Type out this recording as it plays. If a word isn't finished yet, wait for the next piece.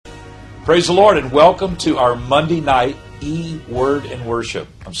Praise the Lord and welcome to our Monday night E-Word and Worship.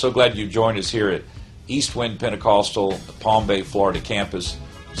 I'm so glad you've joined us here at East Wind Pentecostal, the Palm Bay, Florida campus.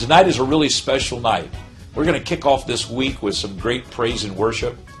 Tonight is a really special night. We're going to kick off this week with some great praise and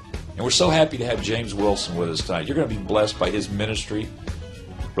worship. And we're so happy to have James Wilson with us tonight. You're going to be blessed by his ministry.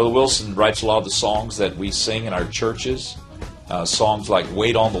 Brother Wilson writes a lot of the songs that we sing in our churches. Songs like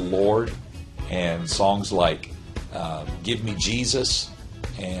Wait on the Lord and songs like Give Me Jesus.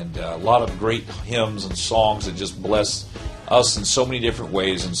 And a lot of great hymns and songs that just bless us in so many different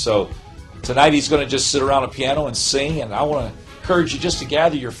ways. And so tonight he's going to just sit around a piano and sing. And I want to encourage you just to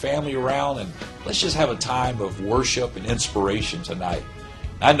gather your family around and let's just have a time of worship and inspiration tonight.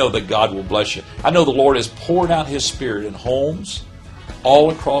 I know that God will bless you. I know the Lord has poured out His Spirit in homes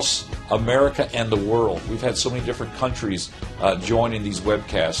all across America and the world. We've had so many different countries join in these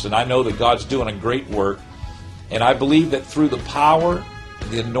webcasts. And I know that God's doing a great work. And I believe that through the power,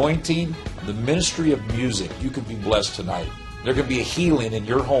 the anointing, the ministry of music, you can be blessed tonight. There can be a healing in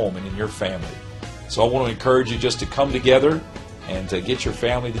your home and in your family. So I want to encourage you just to come together and to get your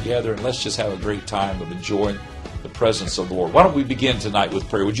family together and let's just have a great time of enjoying the presence of the Lord. Why don't we begin tonight with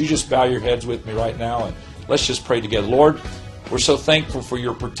prayer? Would you just bow your heads with me right now and let's just pray together. Lord, we're so thankful for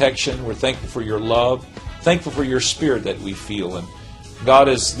your protection. We're thankful for your love. Thankful for your Spirit that we feel. And God,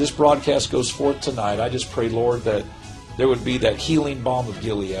 as this broadcast goes forth tonight, I just pray, Lord, that there would be that healing balm of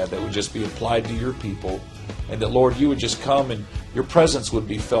Gilead that would just be applied to your people. And that, Lord, you would just come and your presence would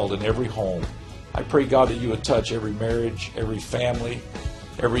be felt in every home. I pray, God, that you would touch every marriage, every family,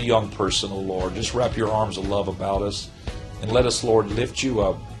 every young person, oh Lord. Just wrap your arms of love about us. And let us, Lord, lift you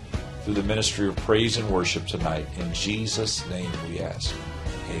up through the ministry of praise and worship tonight. In Jesus' name we ask.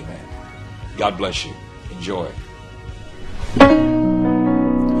 Amen. God bless you. Enjoy.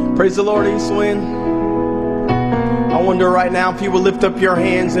 Praise the Lord, East Wind. I wonder right now if you will lift up your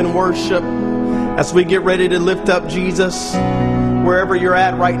hands in worship as we get ready to lift up Jesus. Wherever you're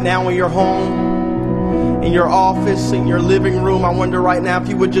at right now, in your home, in your office, in your living room, I wonder right now if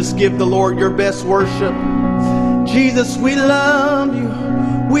you would just give the Lord your best worship. Jesus, we love you.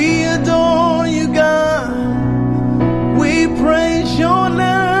 We adore you, God. We praise your name.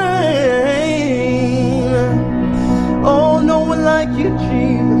 Oh, no one like you,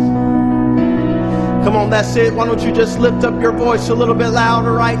 Jesus. Come on, that's it. Why don't you just lift up your voice a little bit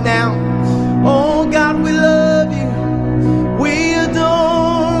louder right now? Oh, God, we love you. We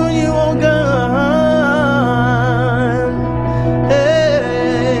adore you, oh, God.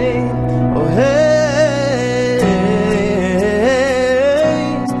 Hey, oh, hey,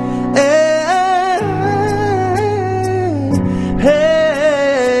 hey,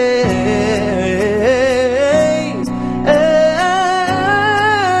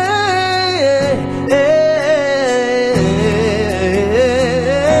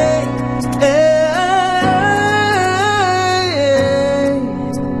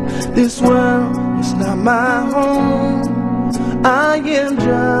 This world is not my home. I am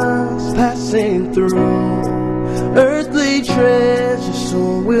just passing through. Earthly treasures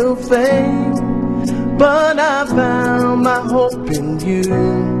soon will fade, but I found my hope in you.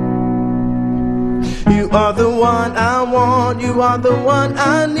 You are the one I want, you are the one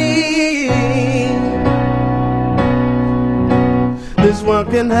I need. This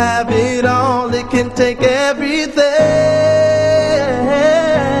world can have it all, it can take everything.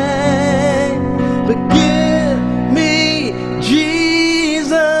 But give me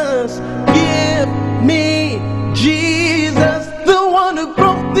Jesus, give me Jesus, the one who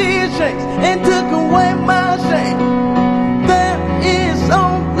broke these chains and took away my shame. There is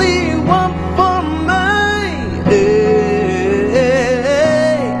only one for me.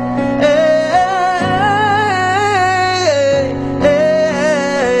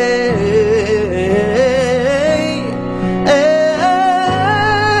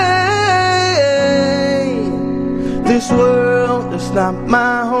 This world is not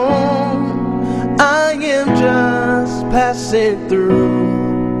my home. I am just passing through.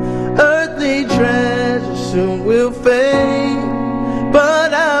 Earthly treasures soon will fade,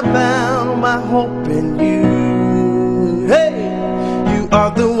 but I found my hope in you. Hey, you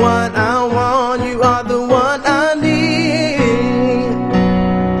are the one I want, you are the one I need.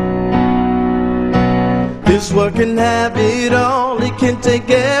 This world can have it all, it can take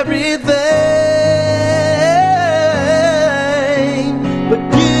everything. But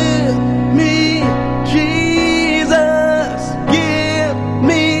give me Jesus, give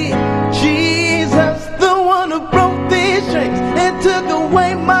me Jesus, the one who broke these chains and took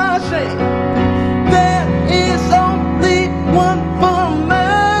away my shame. There is only one for me.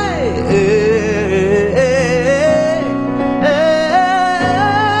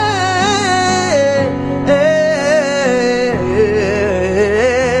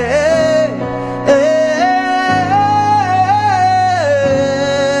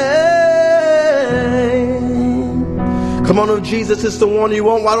 Jesus is the one you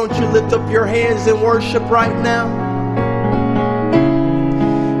want, why don't you lift up your hands and worship right now?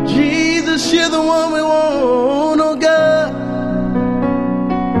 Jesus, you're the one we want, oh God.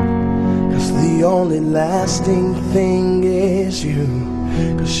 'Cause the only lasting thing is you.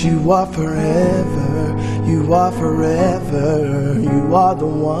 'Cause you are forever, you are forever. You are the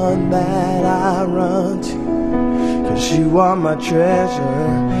one that I run to. 'Cause you are my treasure,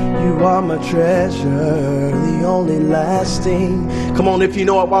 you are my treasure. The only lasting. Come on, if you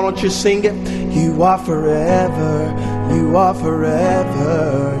know it, why don't you sing it? You are forever, you are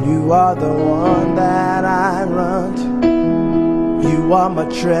forever. You are the one that I run to. You are my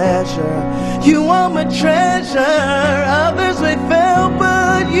treasure, you are my treasure. Others may fail,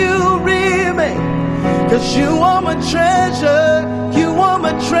 but you remain. 'Cause you are my treasure, you are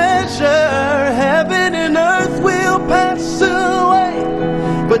my treasure. Heaven and earth will pass away,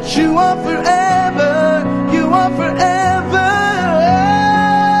 but you are forever, you are forever.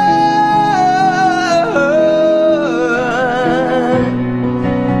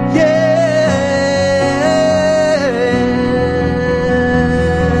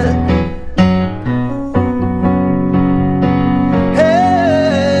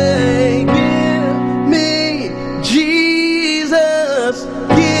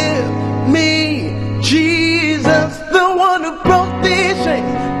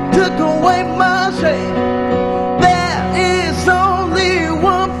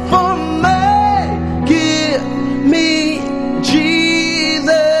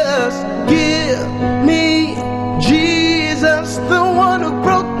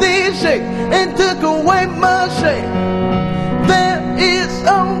 And took away my shame. There is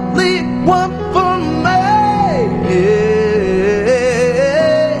only one for me.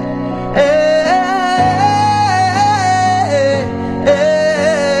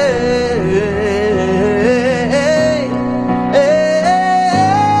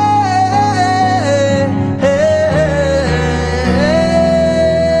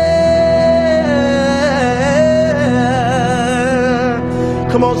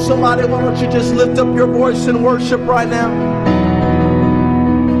 Come on, somebody, why don't you just lift up your voice and worship right now?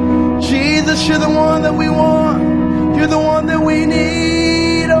 Jesus, you're the one that we want. You're the one that we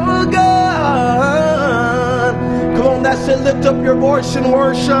need, oh God. Come on, that's it. Lift up your voice and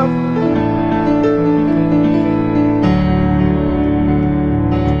worship.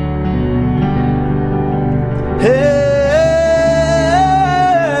 Hey.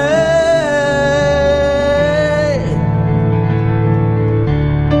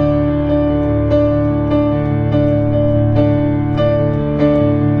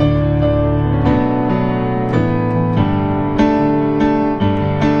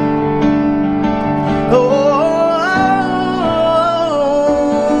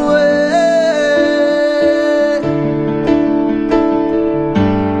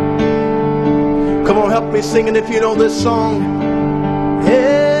 Singing if you know this song.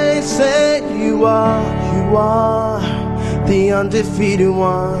 Hey, say you are the undefeated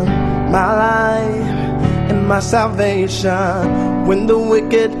one, my life and my salvation. When the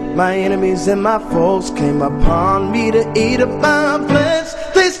wicked, my enemies and my foes came upon me to eat up my flesh,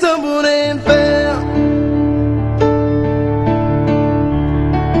 they stumbled and fell.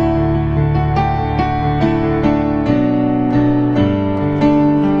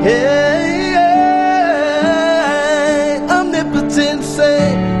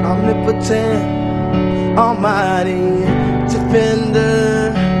 Almighty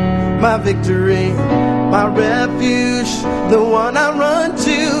defender, my victory, my refuge, the one I run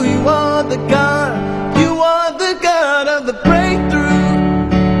to. You are the God, you are the God of the breakthrough.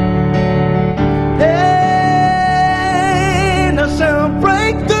 Hey, now shall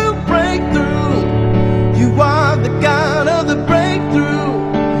breakthrough, breakthrough. You are the God of the breakthrough.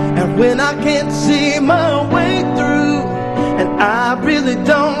 And when I can't see my way through, and I really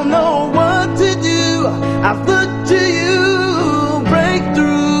don't know what to do, I look to you,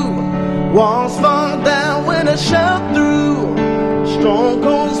 breakthrough. Walls fall down when I shout through.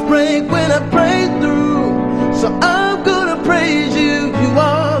 Strongholds break when I pray through. So I'm gonna praise you. You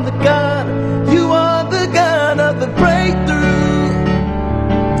are the God, you are the God of the breakthrough.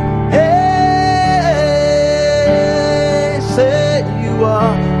 Hey, say you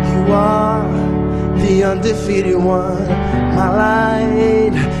are the undefeated one, my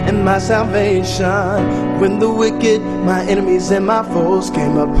light and my salvation. When the wicked, my enemies and my foes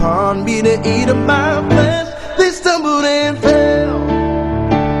came upon me to eat of my flesh, they stumbled and fell.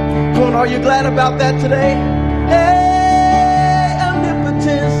 Come on, are you glad about that today? Hey,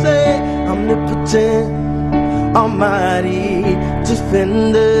 omnipotent, say omnipotent, almighty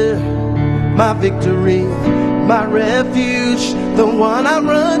defender, my victory, my refuge, the one I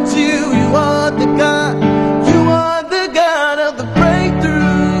run to. You are the God, you are the God of the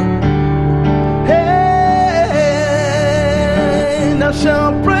breakthrough. Hey, now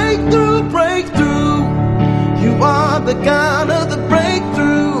shall break through, break through. You are the God of the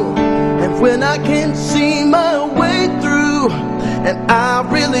breakthrough. And when I can't see my way through, and I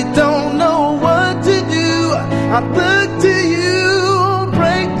really don't know what to do, I look to you,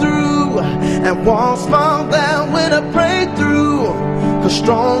 breakthrough. And walls fall down when I pray through, 'cause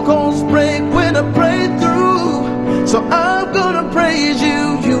strongholds break when I pray through. So I'm gonna praise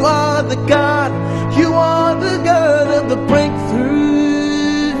you. You are the God, you are the God of the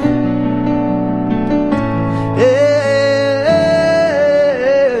breakthrough. Yeah.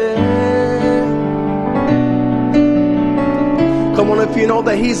 Come on, if you know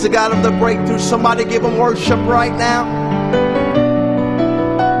that He's the God of the breakthrough, somebody give Him worship right now.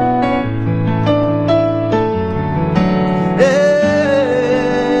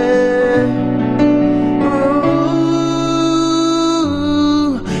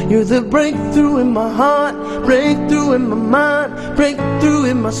 You're the breakthrough in my heart, breakthrough in my mind, breakthrough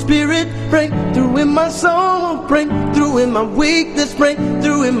in my spirit, breakthrough in my soul, breakthrough in my weakness,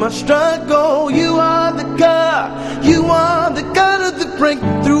 breakthrough in my struggle. You are the God, you are the God of the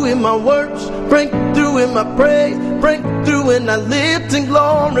breakthrough in my words, breakthrough in my praise, breakthrough when I lift and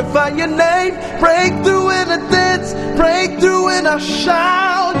glorify your name, breakthrough in I dance, breakthrough when I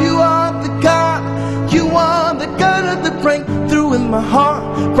shout. You are the God, you are the God of the breakthrough in my heart,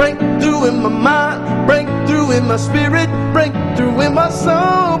 breakthrough in my mind, breakthrough in my spirit, breakthrough in my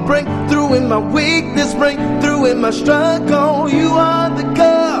soul, breakthrough in my weakness, breakthrough in my struggle. You are the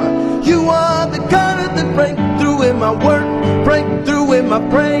God, you are the God of the breakthrough in my work, breakthrough in my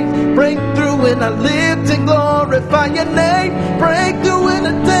praise, breakthrough when I live and glorify your name, breakthrough in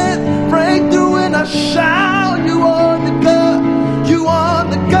I dance, breakthrough when I shout. You are the God, you are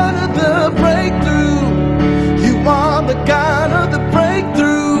the God of the breakthrough. You are the God of the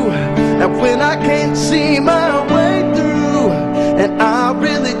breakthrough. And when I can't see my way through, and I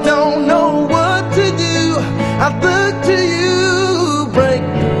really don't know what to do, I look to you,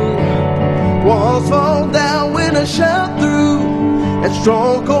 breakthrough. Walls fall down when I shout through, and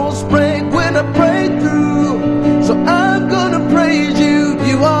strongholds break when I pray through. So I'm gonna praise you.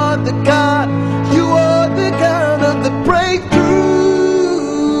 You are the God, you are the God of the breakthrough.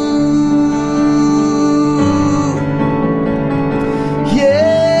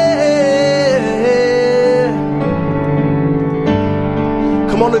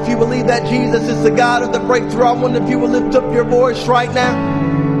 If you believe that Jesus is the God of the breakthrough, I wonder if you will lift up your voice right now.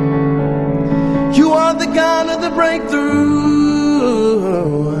 You are the God of the breakthrough.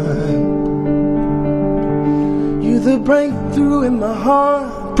 You're the breakthrough in my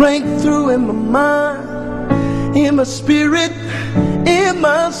heart, breakthrough in my mind, in my spirit, in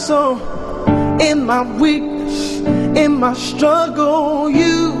my soul, in my weakness, in my struggle.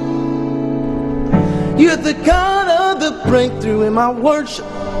 You're the God of the breakthrough in my worship,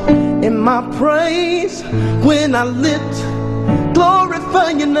 in my praise, when I lift,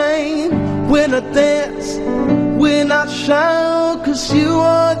 glorify your name, when I dance, when I shout, 'cause you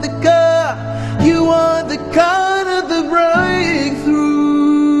are the God, you are the God of the breakthrough.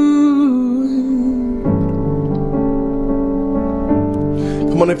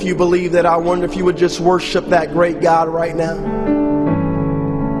 Come on, if you believe that, I wonder if you would just worship that great God right now.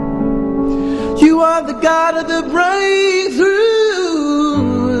 You are the God of the breakthrough.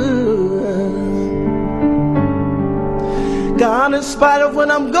 God, in spite of what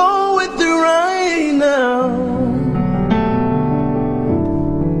I'm going through right now,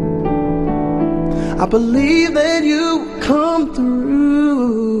 I believe that you come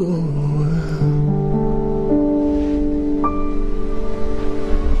through.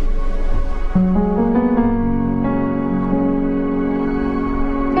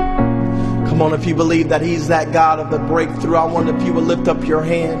 Come on, if you believe that He's that God of the breakthrough, I wonder if you will lift up your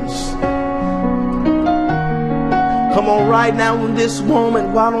hands. Come on, right now in this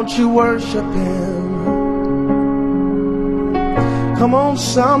moment, why don't you worship Him? Come on,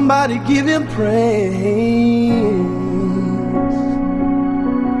 somebody give Him praise.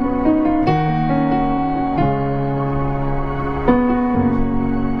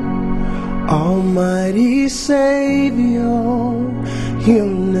 Almighty Savior, you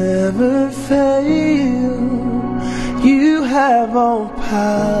never fail. You have all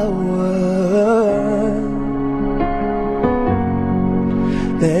power.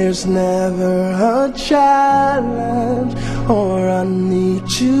 There's never a challenge or a need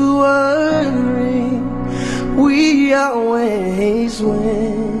to worry. We always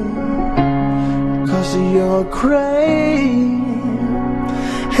win, 'cause you're great,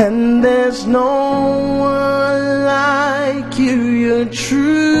 and there's no one like you. You're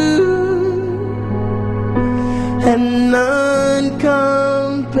true, and none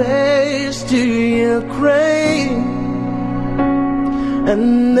compares to your grace,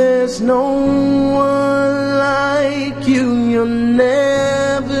 and there's no one like you. You're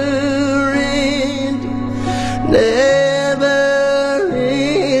never ending, never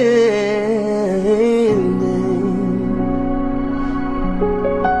ending.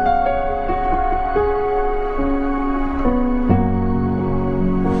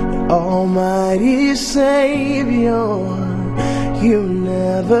 Almighty Savior, you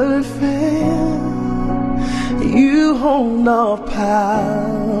never fail. You hold all power.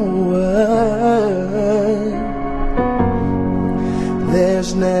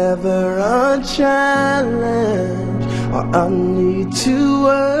 There's never a challenge or a need to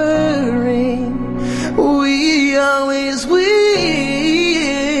worry. We always win,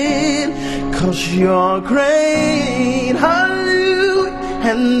 'cause you're great. Hallelujah.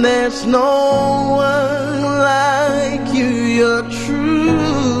 And there's no one like you. You're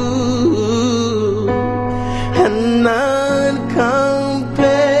true, and none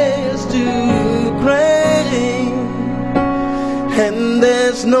compares to grace, and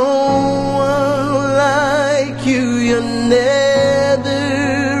there's no one like you. You're never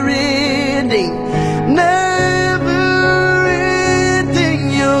ending, never ending.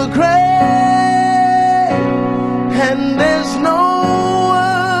 You're great, and there's no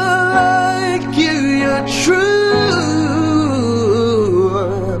one like you. You're true,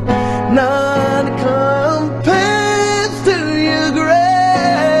 none compares to your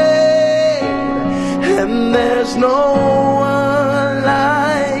grace, and there's no one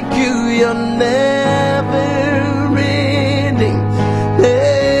like you. You're never ending,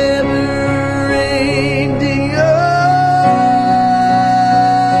 never ending. Oh,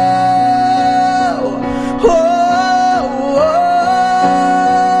 oh, oh,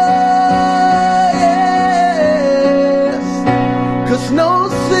 yes. 'Cause no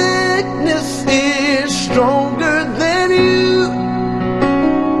sickness is stronger than you.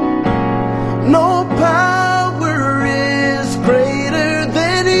 No power is greater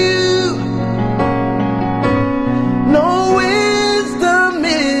than you. No wisdom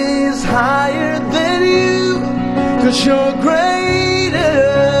is higher than you. 'Cause you're greater.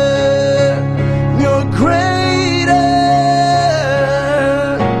 You're greater.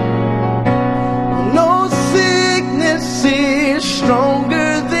 No sickness is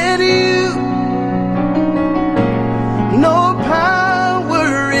stronger than you. No power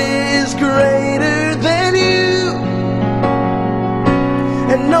is greater than you,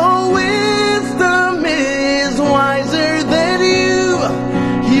 and no wisdom is wiser than you.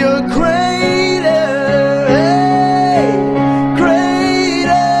 You're greater, hey,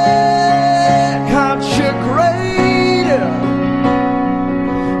 greater. God, you're greater.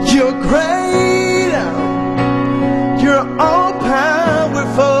 You're greater. You're all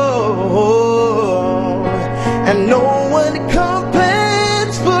powerful, and no one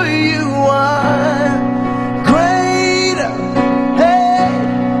compares for you are greater. Hey,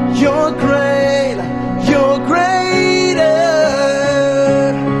 you're greater. You're greater.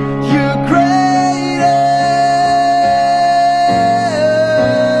 You're greater.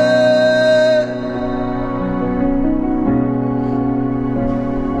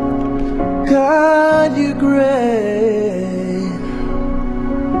 God, you're great.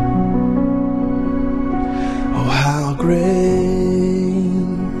 Oh, how great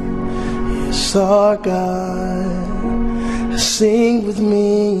is our God. Sing with me,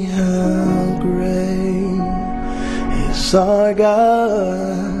 how great is our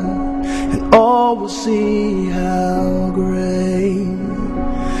God. And all will see how great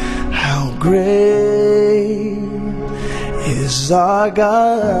is our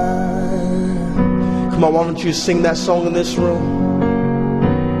God. Come on, why don't you sing that song in this room?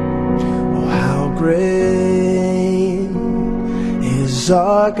 Oh, how great is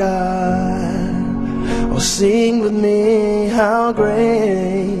our God. Oh, sing with me, how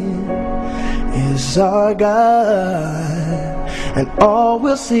great is our God. And all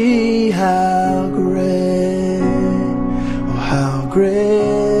will see how great, oh, how great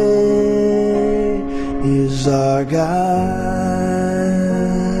is our God.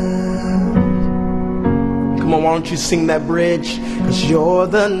 Come on, why don't you sing that bridge? 'Cause you're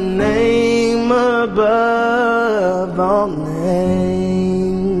the name above all names.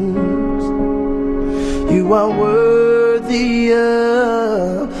 You are worthy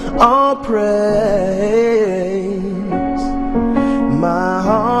of all praise. My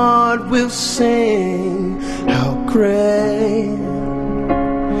heart will sing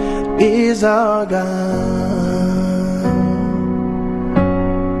is our God.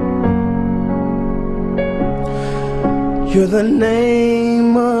 You're the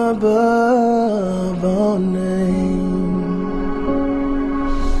name above all names,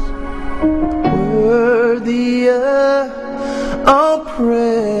 worthy of all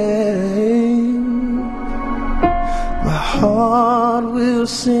praise. My heart will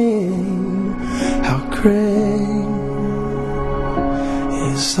sing how great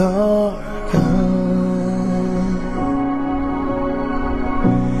is our God.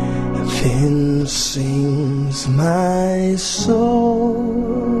 Then sings my soul,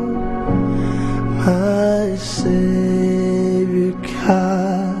 my Savior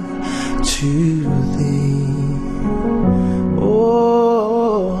God, to Thee.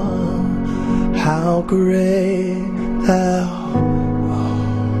 Oh, how great Thou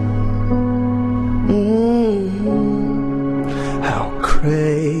art. How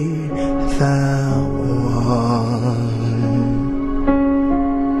great Thou art.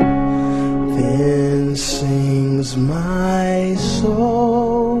 Then sings my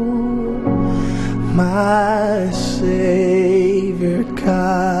soul, my Savior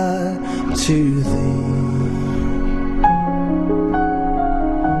God, to Thee.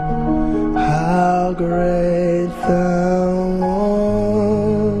 How great Thou art.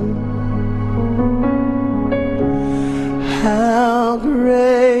 How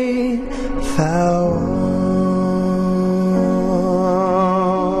great Thou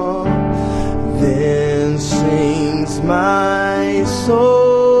art. Then sings my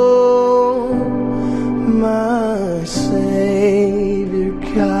soul, my Savior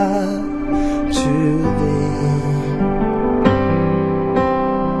God, to Thee.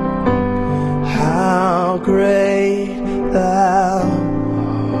 How great Thou art.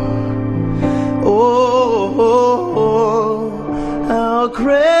 Oh, how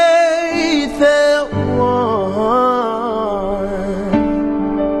great Thou art.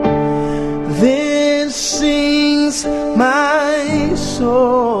 Then sings my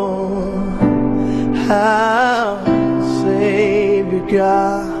soul, how Savior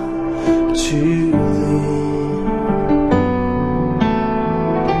God, to Thee.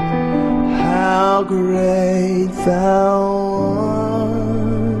 How great Thou art.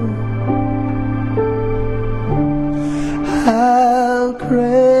 How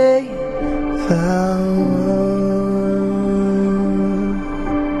great Thou art.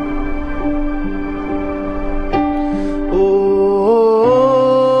 Oh,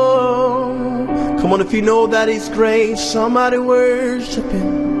 come on, if you know that He's great, somebody worship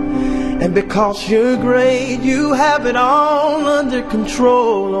Him. And because You're great, You have it all under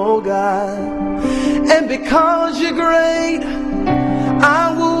control, oh God. And because You're great,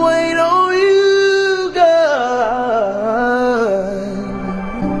 I will wait on You, God.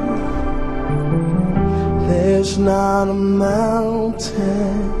 There's not a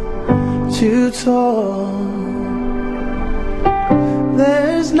mountain too tall.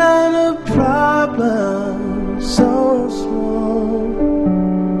 There's not a problem so small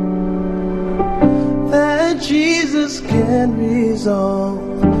that Jesus can resolve.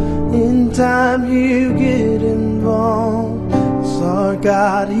 In time You get involved. 'Cause our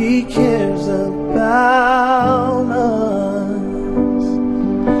God, He cares about us.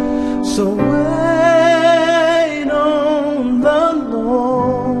 So wait on the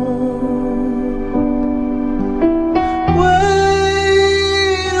Lord.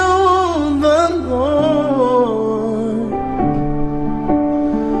 Wait on the Lord.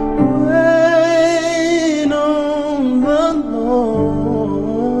 Wait on the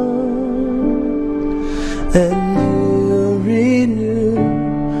Lord. And He'll renew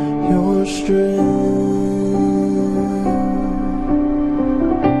your strength.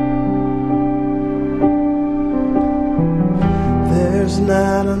 There's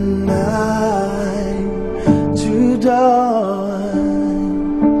not a night too dark,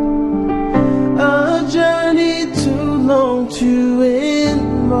 a journey too long to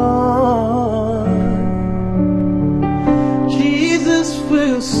embark. Jesus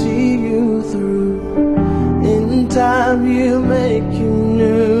will see you through. In time You make You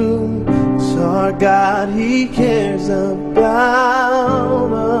new. 'Cause our God, He cares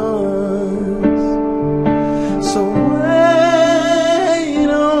about us. So wait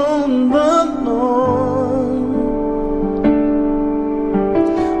on the Lord.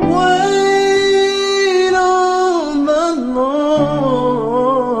 Wait on the Lord.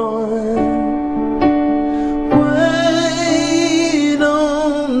 Wait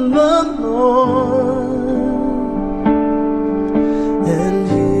on the Lord. And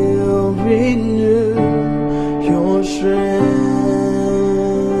He'll renew your strength.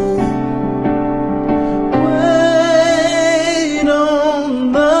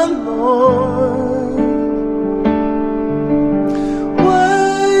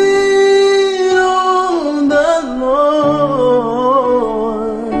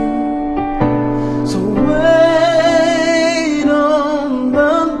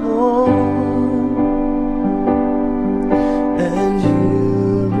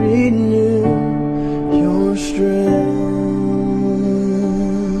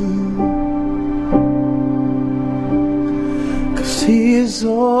 He's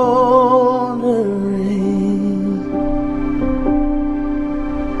honoring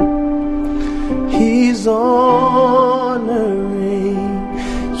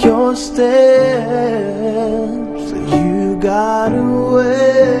your steps. You got away.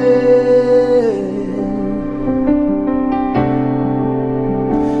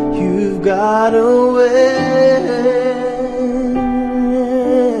 You've got away.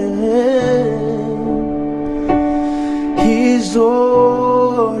 He's ordering.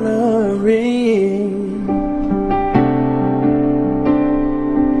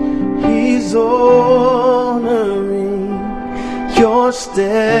 He's honoring your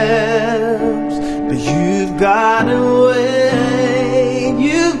steps, but you've got away.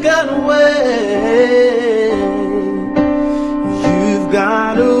 You've got away. You've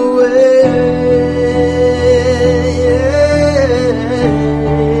got away.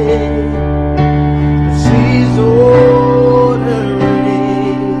 He's ordering.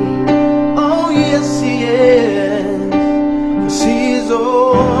 Oh yes, he is. 'Cause he's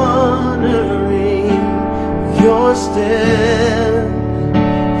ordering your steps.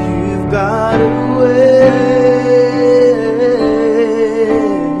 You've got away.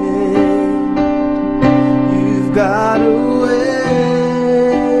 You've got away.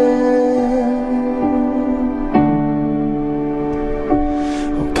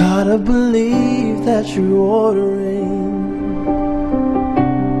 Oh God, I believe that you're ordering.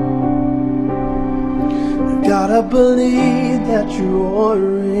 God, I believe that you're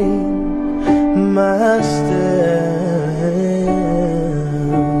ordering my steps.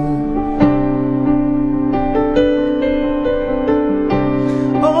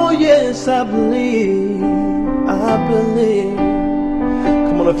 Oh yes, I believe. I believe.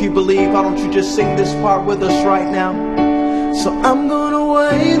 Come on, if you believe, why don't you just sing this part with us right now? So I'm gonna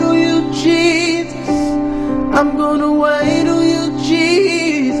wait on you, Jesus. I'm gonna wait on you,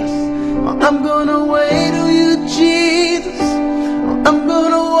 Jesus. I'm gonna wait on you, Jesus. I'm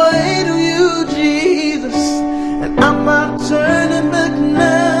gonna wait on you, Jesus. And I'm not turning back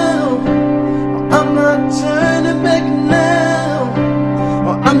now. I'm not turning back now.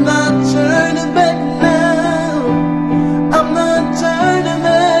 I'm not turning back now. I'm not turning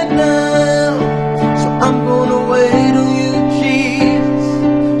back now. So I'm gonna wait on you, Jesus.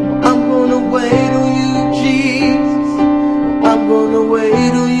 I'm gonna wait on you, Jesus. I'm gonna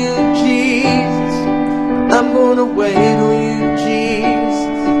wait on you, Jesus. I'm gonna wait on you, Jesus.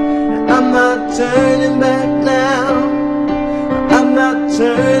 I'm not turning back now. I'm not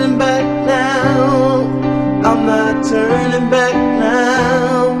turning back now. I'm not turning back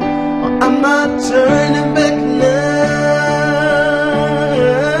now. I'm not turning back now.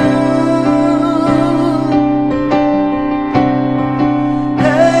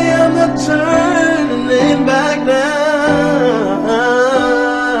 Hey, I'm not turning back now.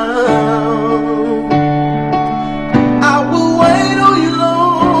 I will wait on you,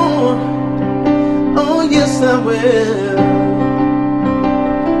 Lord. Oh, yes, I will.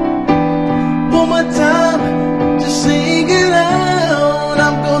 One more time, just sing it out.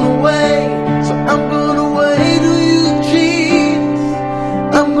 I'm gonna wait, so I'm gonna wait on you, Jesus.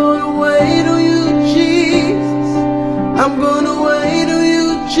 I'm gonna wait on you, Jesus. I'm gonna wait on you,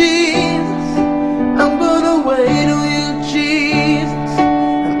 Jesus. I'm gonna wait on you, Jesus.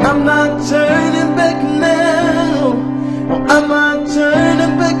 And I'm not turning back now. I'm not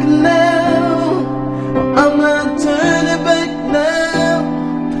turning back now. I'm not turning back now.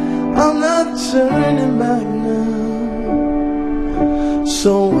 I'm not turning back now.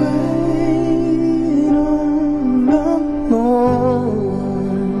 So wait on the Lord.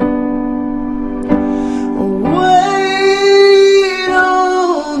 Wait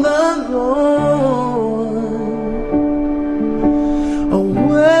on the Lord.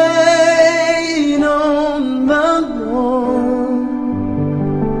 Wait on the Lord.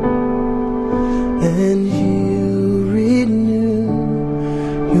 And He'll renew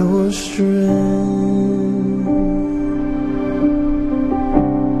your strength.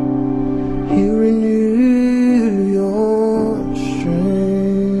 He'll renew your strength.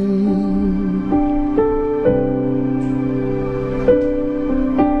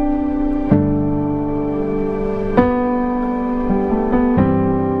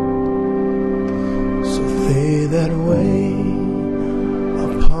 So they that wait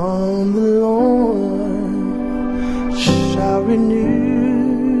upon the Lord shall renew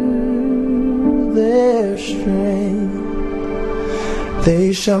their strength. They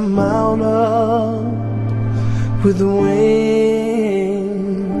shall mount up with wings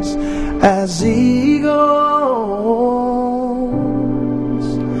as eagles.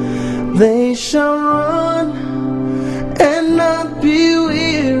 They shall run and not be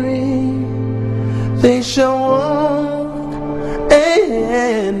They shall walk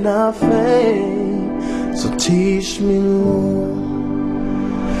and not faint. So teach me,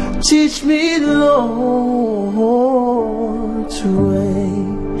 Lord. Teach me, Lord, to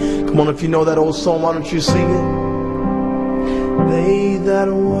wait. Come on, if you know that old song, why don't you sing it? They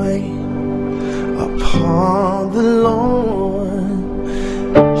that wait upon the Lord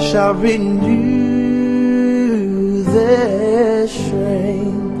shall renew their strength.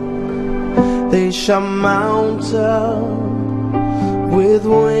 They shall mount up with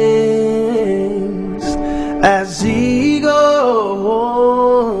wings as eagles.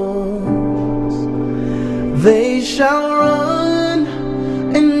 They shall run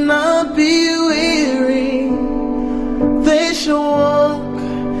and not be weary. They shall walk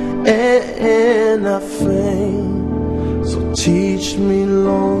and not faint. So teach me,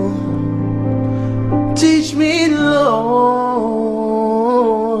 Lord. Teach me, Lord,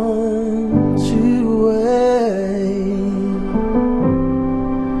 to wait.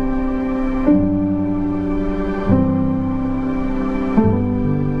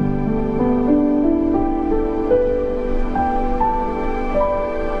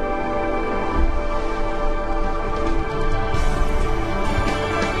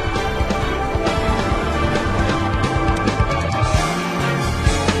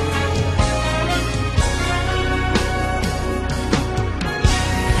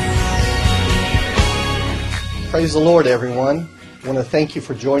 Praise the Lord, everyone. I want to thank you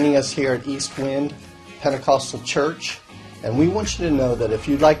for joining us here at East Wind Pentecostal Church. And we want you to know that if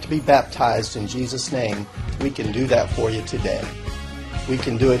you'd like to be baptized in Jesus' name, we can do that for you today. We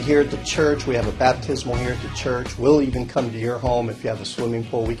can do it here at the church. We have a baptismal here at the church. We'll even come to your home. If you have a swimming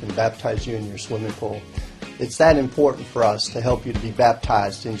pool, we can baptize you in your swimming pool. It's that important for us to help you to be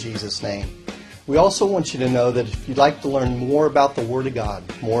baptized in Jesus' name. We also want you to know that if you'd like to learn more about the Word of God,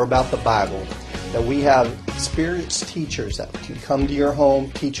 more about the Bible, that we have experienced teachers that can come to your home,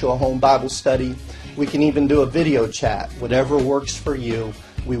 teach you a home Bible study. We can even do a video chat. Whatever works for you,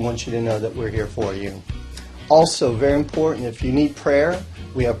 we want you to know that we're here for you. Also, very important, if you need prayer,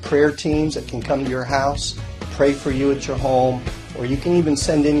 we have prayer teams that can come to your house, pray for you at your home, or you can even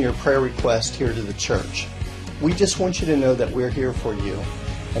send in your prayer request here to the church. We just want you to know that we're here for you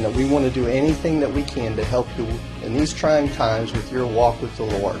and that we want to do anything that we can to help you in these trying times with your walk with the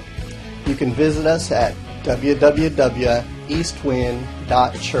Lord. You can visit us at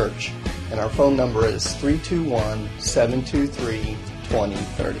www.eastwind.church, and our phone number is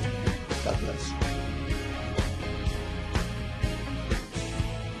 321-723-2030. God bless.